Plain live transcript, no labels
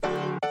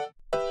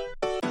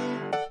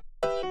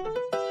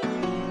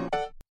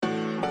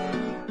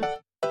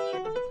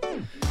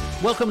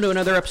Welcome to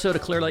another episode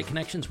of Clear Lake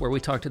Connections, where we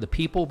talk to the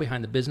people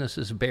behind the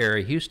businesses of Bay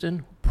Area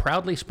Houston,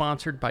 proudly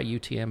sponsored by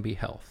UTMB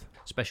Health.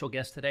 Special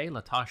guest today,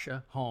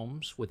 Latasha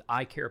Holmes with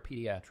Eye Care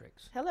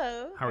Pediatrics.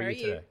 Hello. How are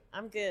you today?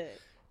 I'm good.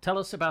 Tell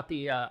us about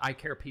the Eye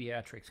Care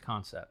Pediatrics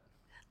concept.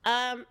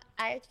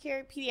 Eye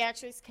Care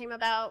Pediatrics came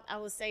about, I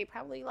would say,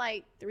 probably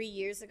like 3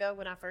 years ago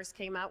when I first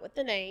came out with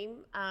the name.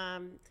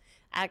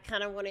 I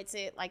kind of wanted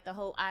to, like the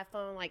whole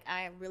iPhone, like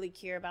I really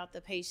care about the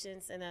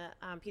patients and the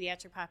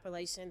pediatric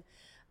population.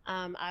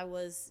 I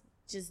was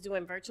just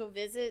doing virtual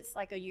visits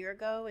like a year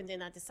ago, and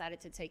then I decided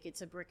to take it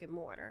to brick and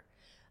mortar.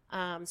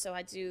 So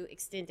I do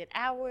extended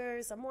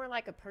hours. I'm more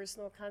like a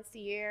personal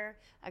concierge.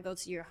 I go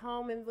to your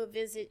home and will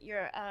visit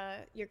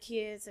your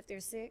kids if they're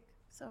sick.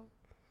 So,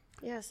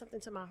 yeah, something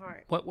to my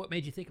heart. What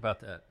made you think about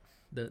that?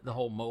 The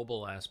whole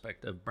mobile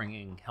aspect of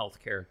bringing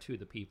healthcare to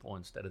the people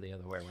instead of the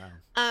other way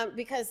around?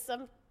 Because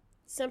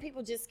some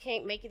people just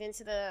can't make it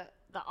into the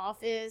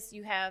office.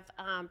 You have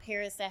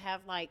parents that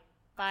have like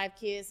 5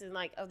 kids and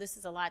like, oh, this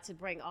is a lot to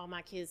bring all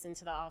my kids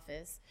into the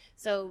office.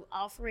 So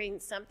offering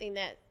something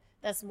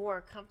that's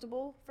more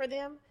comfortable for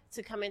them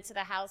to come into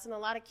the house. And a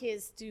lot of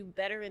kids do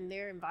better in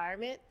their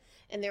environment,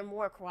 and they're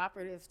more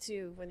cooperative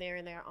too when they're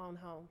in their own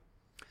home.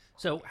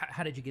 So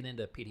how did you get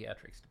into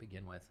pediatrics to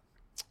begin with?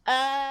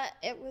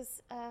 It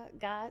was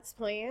God's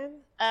plan.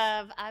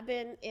 I've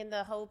been in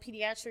the whole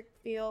pediatric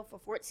field for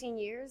 14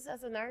 years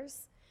as a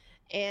nurse,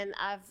 and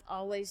I've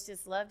always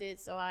just loved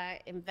it. So I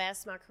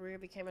invested my career,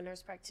 became a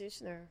nurse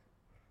practitioner.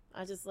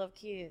 I just love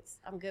kids.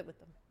 I'm good with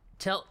them.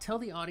 Tell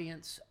the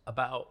audience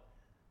about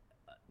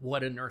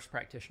what a nurse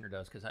practitioner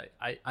does, because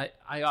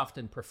I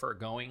often prefer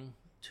going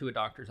to a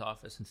doctor's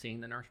office and seeing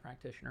the nurse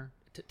practitioner.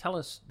 Tell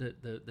us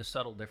the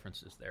subtle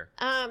differences there.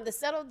 The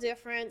subtle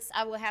difference,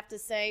 I would have to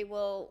say,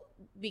 well,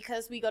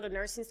 because we go to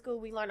nursing school,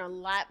 we learn a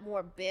lot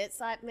more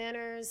bedside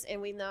manners, and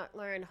we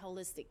learn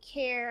holistic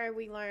care.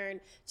 We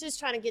learn just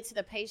trying to get to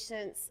the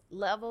patient's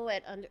level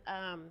at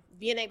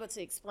being able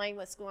to explain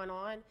what's going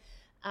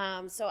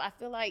on. So I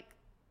feel like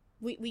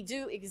we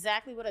do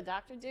exactly what a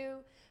doctor do,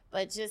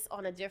 but just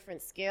on a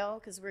different scale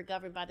because we're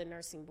governed by the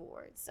nursing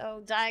board.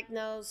 So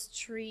diagnose,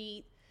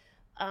 treat,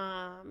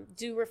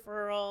 do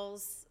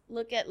referrals,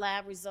 look at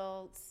lab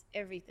results,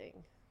 everything.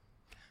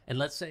 And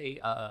let's say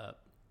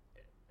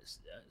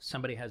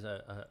somebody has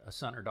a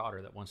son or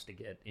daughter that wants to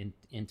get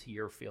into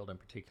your field in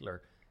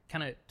particular.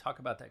 Kind of talk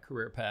about that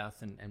career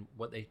path and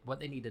what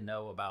they need to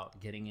know about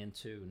getting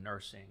into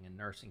nursing and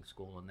nursing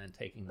school and then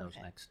taking those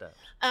next steps.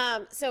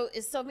 So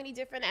it's so many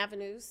different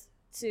avenues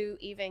to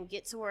even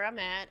get to where I'm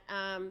at.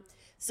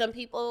 Some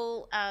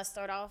people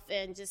start off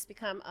and just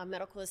become a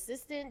medical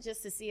assistant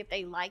just to see if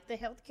they like the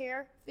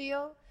healthcare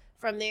field.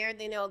 From there,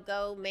 then they'll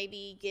go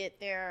maybe get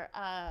their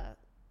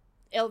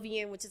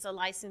LVN, which is a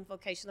licensed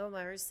vocational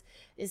nurse.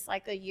 It's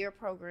like a year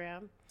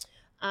program.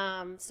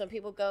 Some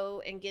people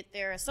go and get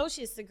their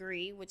associate's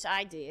degree, which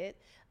I did,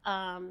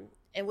 and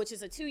which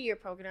is a 2-year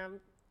program.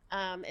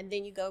 And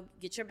then you go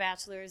get your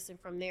bachelor's, and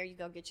from there you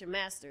go get your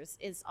master's.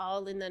 It's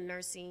all in the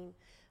nursing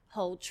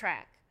whole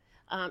track.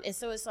 And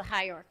so it's a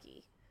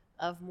hierarchy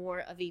of more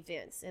of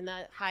events. And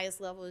the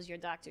highest level is your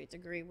doctorate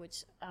degree,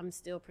 which I'm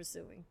still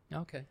pursuing.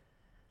 Okay.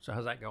 So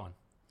how's that going?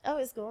 Oh,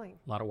 it's going.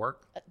 A lot of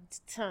work?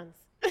 Tons.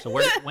 So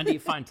when do you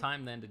find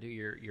time then to do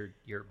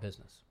your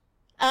business?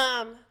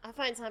 I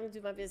find time to do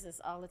my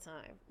business all the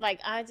time. Like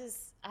I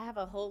have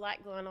a whole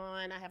lot going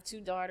on. I have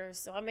 2 daughters,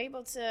 so I'm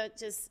able to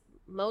just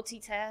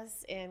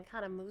multitask and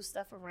kind of move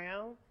stuff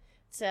around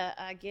to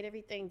get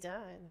everything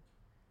done.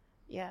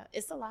 Yeah,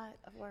 it's a lot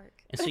of work.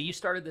 And so you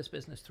started this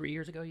business 3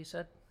 years ago, you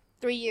said?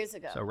 3 years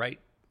ago. So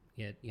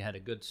you had a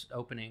good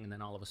opening, and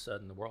then all of a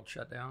sudden the world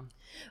shut down?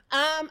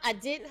 I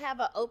didn't have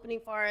an opening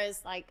far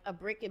as like a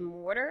brick and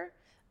mortar.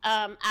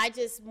 I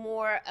just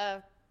more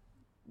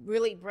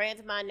really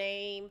branded my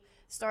name,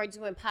 started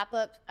doing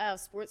pop-up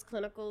sports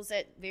clinicals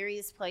at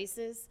various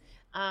places,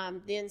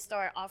 then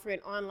started offering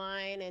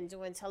online and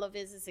doing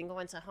televisits and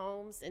going to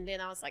homes. And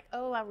then I was like,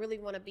 oh, I really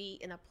want to be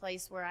in a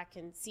place where I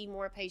can see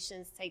more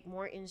patients, take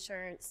more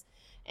insurance,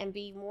 and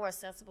be more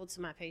accessible to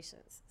my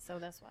patients. So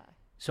that's why.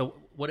 So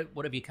what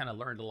have you kind of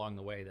learned along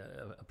the way,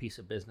 a piece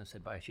of business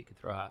advice you could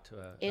throw out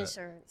to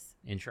insurance,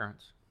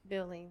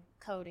 billing,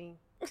 coding,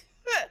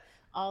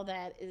 all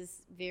that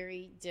is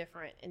very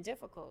different and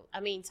difficult. I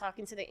mean,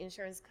 talking to the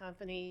insurance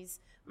companies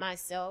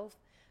myself,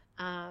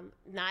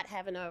 not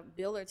having a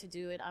biller to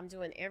do it, I'm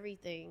doing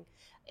everything.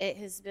 It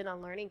has been a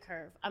learning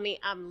curve. I mean,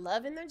 I'm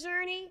loving the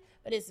journey,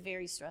 but it's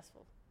very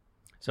stressful.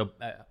 So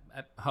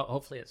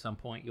hopefully at some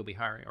point you'll be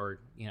hiring or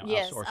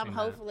yes, outsourcing. I'm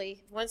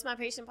hopefully once my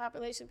patient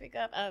population pick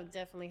up, I'm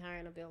definitely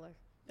hiring a biller.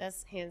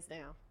 That's hands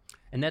down.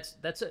 And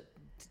that's a.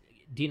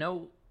 Do you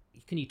know?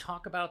 Can you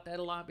talk about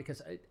that a lot?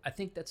 Because I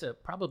think that's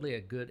probably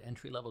a good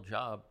entry level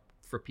job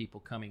for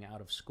people coming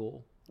out of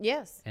school.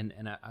 Yes. And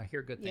I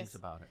hear good things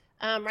about it.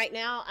 Right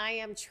now, I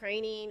am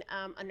training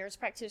a nurse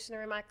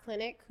practitioner in my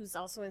clinic who's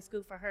also in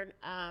school for her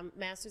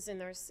master's in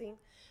nursing.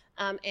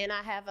 And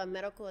I have a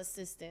medical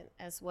assistant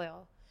as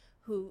well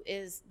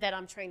that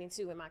I'm training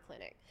too in my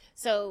clinic.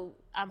 So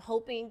I'm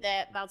hoping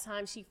that by the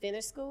time she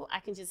finished school, I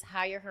can just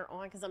hire her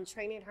on, because I'm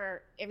training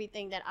her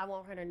everything that I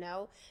want her to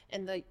know,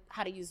 and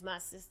how to use my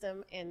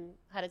system and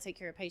how to take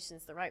care of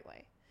patients the right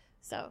way.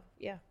 So,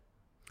 yeah.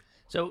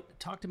 So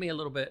talk to me a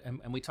little bit,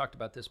 and we talked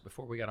about this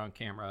before we got on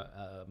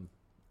camera,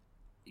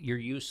 your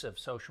use of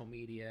social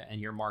media and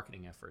your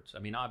marketing efforts. I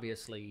mean,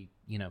 obviously,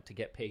 to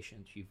get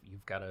patients,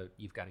 you've got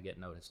to get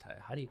noticed.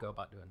 How do you go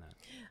about doing that?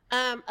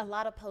 A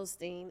lot of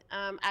posting.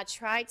 I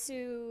try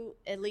to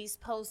at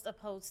least post a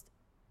post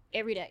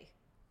every day.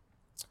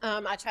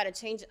 I try to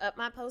change up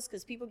my posts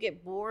because people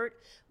get bored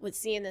with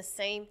seeing the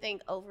same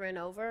thing over and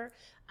over.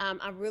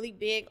 I'm really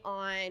big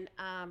on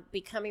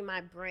becoming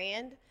my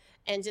brand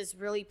and just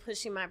really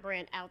pushing my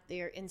brand out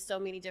there in so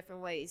many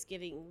different ways,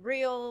 giving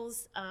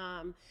reels,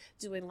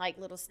 doing like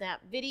little snap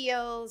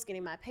videos,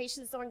 getting my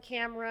patients on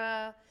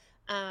camera.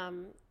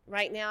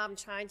 Right now I'm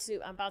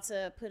about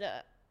to put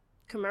a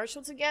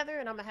commercial together,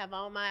 and I'm gonna have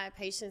all my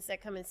patients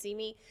that come and see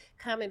me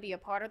come and be a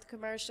part of the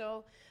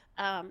commercial.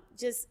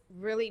 Just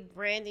really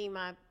branding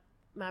my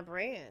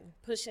brand,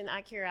 pushing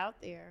eye care out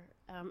there.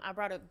 I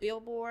brought a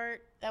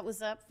billboard that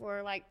was up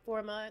for like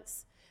 4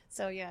 months.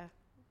 So yeah,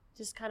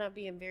 just kind of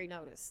being very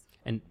noticed.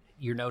 And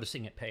you're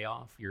noticing it pay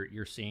off?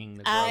 You're seeing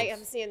the growth? I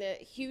am seeing a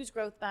huge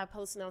growth by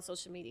posting on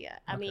social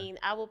media. I mean,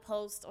 I will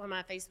post on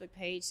my Facebook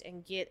page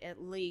and get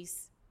at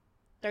least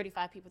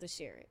 35 people to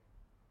share it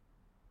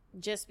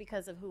just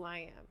because of who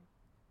I am.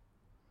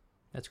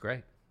 That's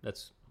great.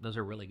 Those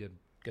are really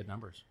good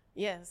numbers.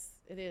 Yes,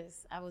 it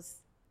is. I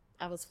was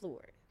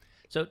floored.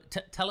 So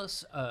tell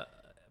us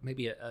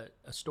maybe a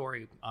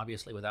story,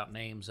 obviously without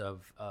names,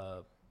 of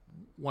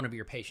one of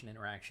your patient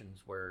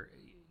interactions where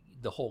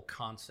the whole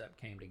concept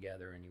came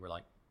together and you were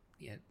like,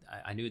 yeah,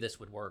 I knew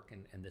this would work,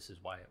 and this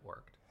is why it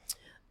worked.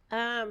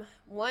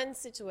 One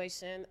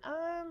situation,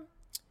 I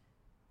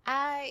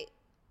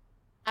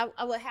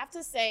would have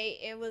to say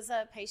it was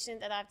a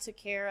patient that I took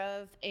care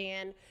of,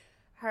 and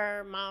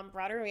her mom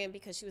brought her in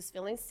because she was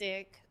feeling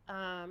sick,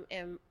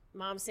 and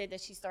mom said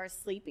that she started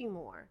sleeping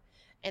more.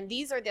 And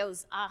these are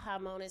those aha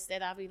moments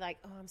that I'll be like,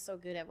 oh, I'm so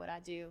good at what I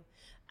do.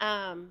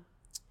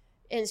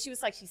 And she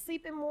was like, she's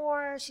sleeping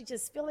more. She's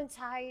just feeling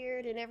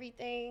tired and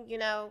everything.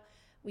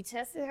 We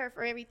tested her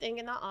for everything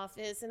in the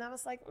office. And I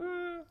was like,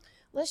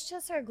 let's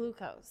test her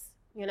glucose,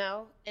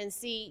 and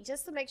see,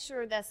 just to make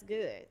sure that's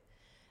good.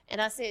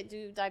 And I said,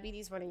 do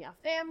diabetes run in your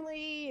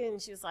family? And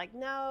she was like,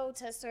 no,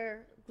 test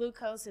her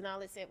glucose. And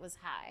all it said was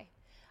high.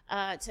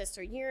 Test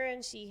her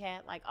urine. She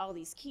had like all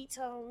these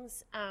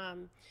ketones.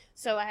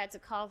 So I had to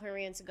call her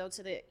in to go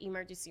to the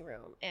emergency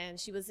room. And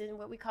she was in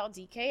what we call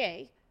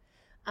DKA.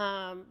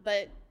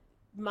 But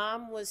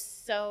mom was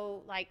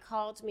so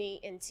called me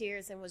in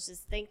tears and was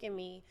just thanking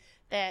me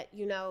that,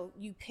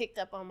 you picked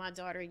up on my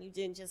daughter and you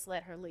didn't just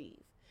let her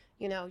leave.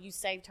 You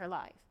saved her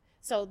life.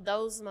 So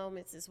those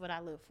moments is what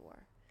I live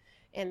for.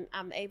 And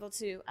I'm able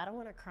to, I don't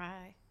want to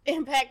cry,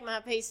 impact my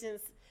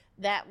patients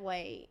that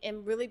way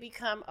and really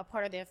become a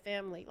part of their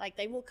family. Like,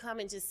 they will come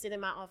and just sit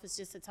in my office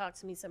just to talk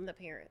to me, some of the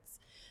parents.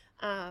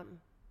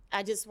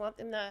 I just want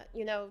them to,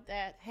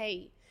 that,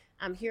 hey,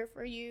 I'm here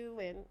for you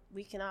and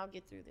we can all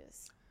get through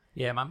this.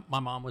 Yeah, my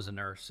mom was a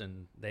nurse,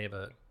 and they have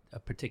a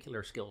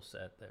particular skill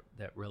set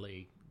that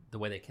really, the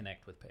way they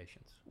connect with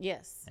patients.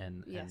 Yes.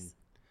 And yes.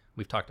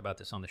 We've talked about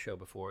this on the show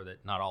before,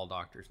 that not all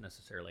doctors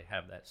necessarily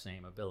have that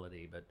same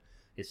ability, but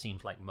it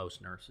seems like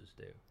most nurses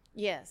do.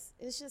 Yes.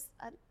 It's just,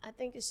 I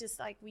think it's just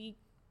like we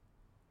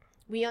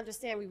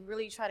understand, we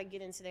really try to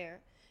get into their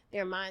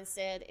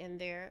mindset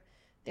and their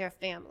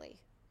family.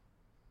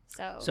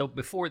 So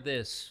before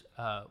this,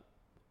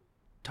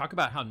 talk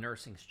about how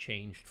nursing's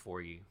changed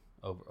for you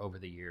over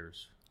the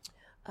years.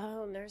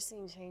 Oh,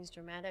 nursing changed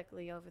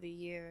dramatically over the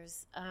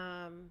years.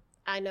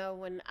 I know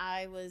when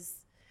I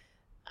was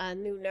a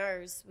new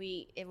nurse,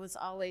 it was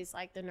always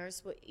like the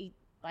nurse would eat,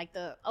 like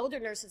the older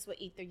nurses would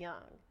eat their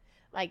young.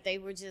 Like, they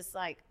were just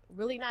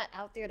really not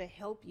out there to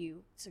help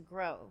you to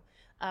grow.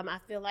 I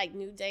feel like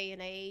new day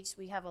and age,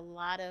 we have a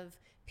lot of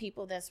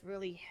people that's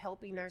really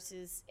helping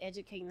nurses,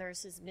 educate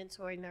nurses,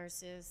 mentoring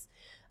nurses.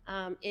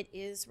 It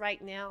is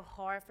right now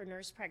hard for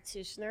nurse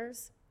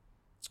practitioners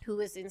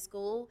who is in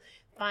school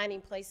finding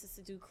places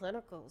to do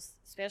clinicals,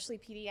 especially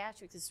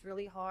pediatrics. It's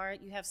really hard.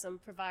 You have some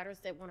providers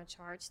that want to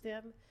charge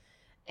them,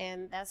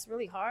 and that's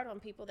really hard on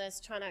people that's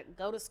trying to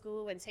go to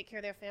school and take care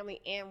of their family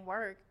and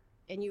work,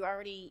 and you're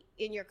already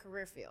in your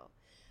career field.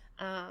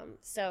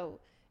 So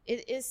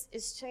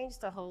it's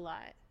changed a whole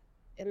lot.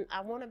 And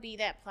I want to be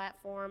that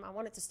platform. I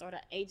wanted to start an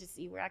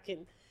agency where I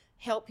can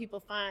help people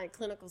find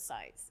clinical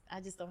sites.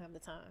 I just don't have the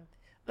time.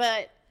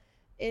 But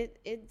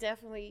it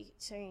definitely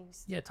changed.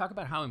 Yeah, talk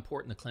about how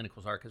important the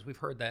clinicals are, because we've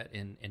heard that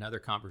in other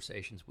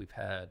conversations we've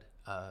had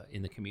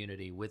in the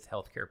community with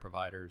healthcare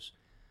providers.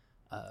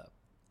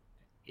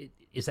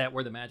 Is that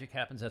where the magic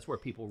happens? That's where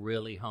people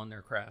really hone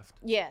their craft?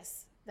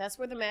 Yes, that's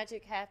where the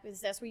magic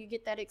happens. That's where you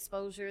get that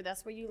exposure.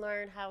 That's where you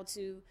learn how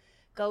to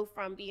go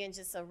from being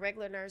just a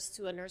regular nurse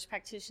to a nurse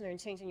practitioner and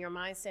changing your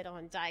mindset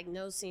on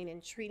diagnosing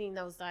and treating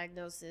those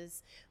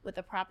diagnoses with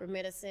the proper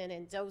medicine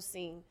and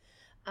dosing,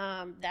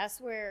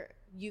 that's where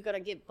you're going to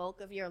get bulk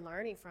of your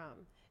learning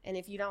from. And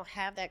if you don't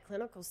have that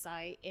clinical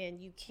site and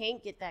you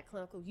can't get that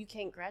clinical, you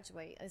can't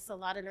graduate. It's a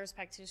lot of nurse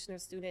practitioner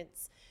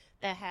students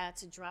that had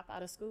to drop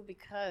out of school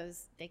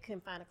because they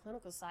couldn't find a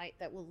clinical site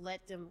that will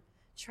let them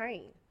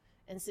train.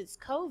 And since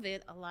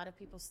COVID, a lot of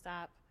people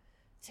stopped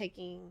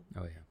taking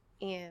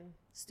in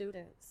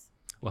students.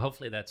 Well,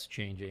 hopefully that's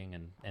changing,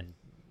 and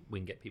we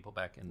can get people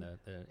back into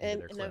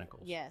their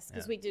clinicals. Yes,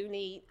 because we do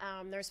need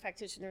nurse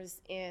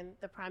practitioners in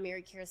the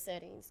primary care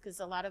settings, because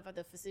a lot of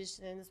other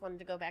physicians wanted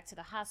to go back to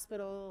the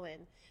hospital,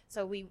 and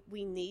so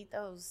we need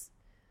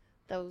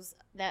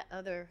that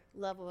other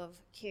level of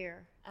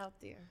care out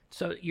there.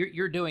 So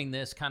you're doing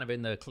this kind of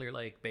in the Clear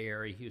Lake, Bay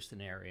Area,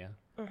 Houston area.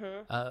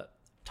 Mm-hmm.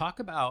 Talk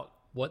about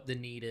what the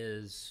need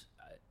is,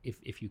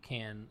 if you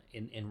can,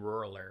 in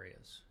rural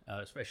areas,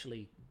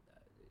 especially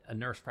a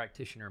nurse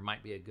practitioner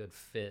might be a good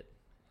fit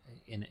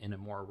in a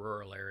more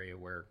rural area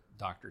where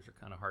doctors are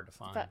kind of hard to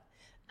find.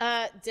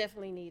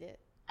 Definitely need it.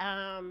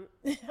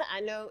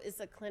 I know it's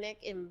a clinic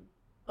in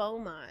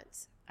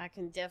Beaumont. I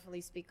can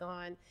definitely speak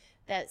on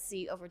that,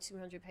 see over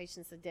 200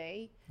 patients a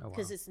day,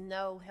 because it's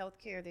no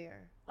healthcare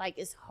there. Like,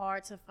 it's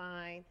hard to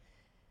find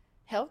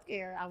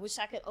healthcare. I wish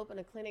I could open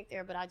a clinic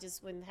there, but I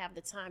just wouldn't have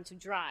the time to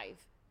drive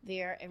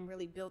there and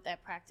really build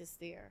that practice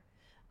there.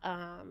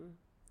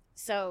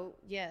 So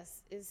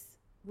yes,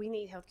 we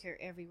need healthcare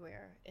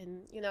everywhere.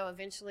 And,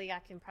 eventually I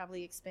can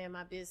probably expand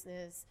my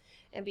business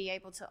and be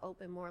able to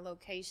open more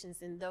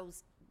locations in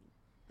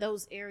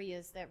those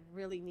areas that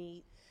really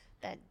need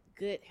that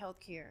good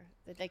healthcare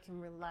that they can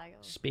rely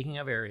on. Speaking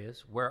of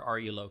areas, where are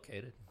you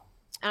located?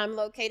 I'm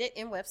located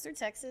in Webster,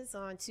 Texas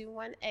on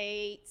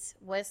 218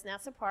 West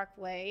Nassau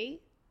Parkway.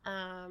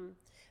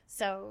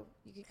 So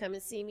you can come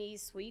and see me,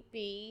 Suite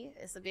B.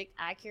 It's a big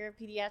eye care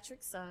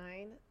pediatric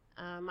sign.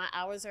 My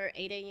hours are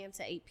 8 a.m.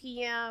 to 8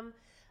 p.m.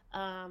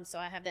 So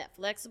I have that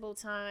flexible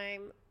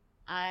time.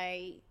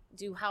 I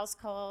do house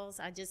calls.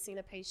 I just seen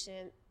a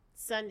patient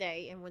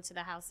Sunday and went to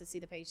the house to see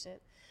the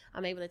patient.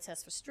 I'm able to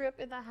test for strep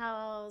in the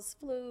house,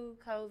 flu,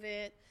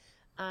 COVID.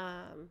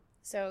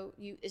 So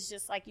it's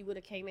just like you would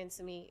have came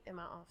into me in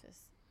my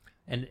office.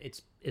 And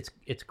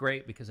it's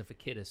great, because if a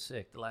kid is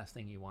sick, the last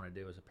thing you want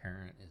to do as a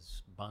parent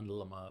is bundle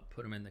them up,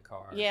 put them in the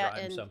car, drive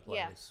them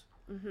someplace.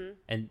 Yeah. Mm-hmm.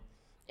 And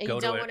you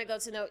don't want to go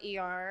to no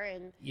ER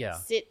and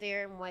sit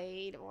there and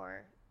wait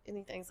or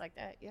anything like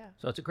that. Yeah.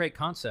 So it's a great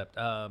concept.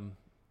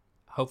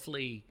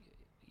 Hopefully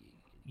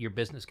your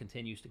business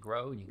continues to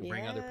grow and you can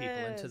bring other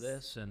people into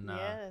this. And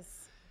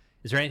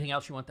is there anything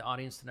else you want the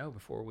audience to know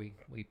before we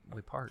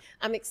part?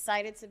 I'm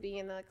excited to be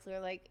in the Clear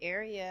Lake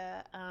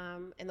area,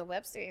 in the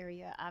Webster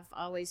area. I've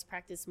always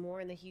practiced more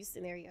in the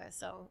Houston area.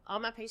 So all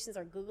my patients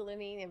are Googling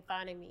me and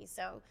finding me.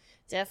 So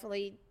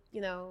definitely,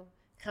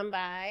 come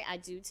by. I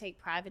do take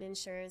private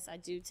insurance. I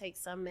do take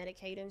some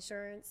Medicaid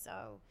insurance.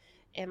 So,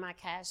 and my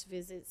cash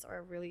visits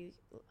are really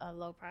a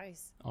low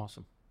price.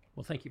 Awesome.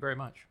 Well, thank you very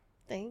much.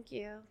 Thank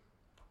you.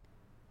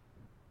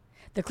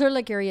 The Clear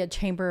Lake Area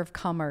Chamber of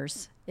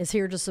Commerce is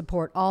here to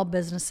support all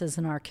businesses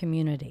in our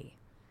community.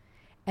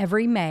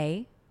 Every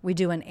May, we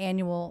do an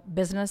annual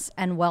Business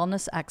and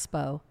Wellness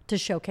Expo to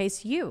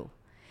showcase you.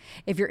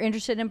 If you're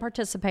interested in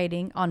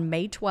participating on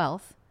May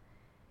 12th,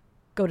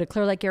 go to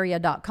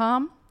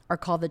clearlakearea.com or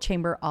call the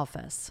Chamber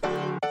office.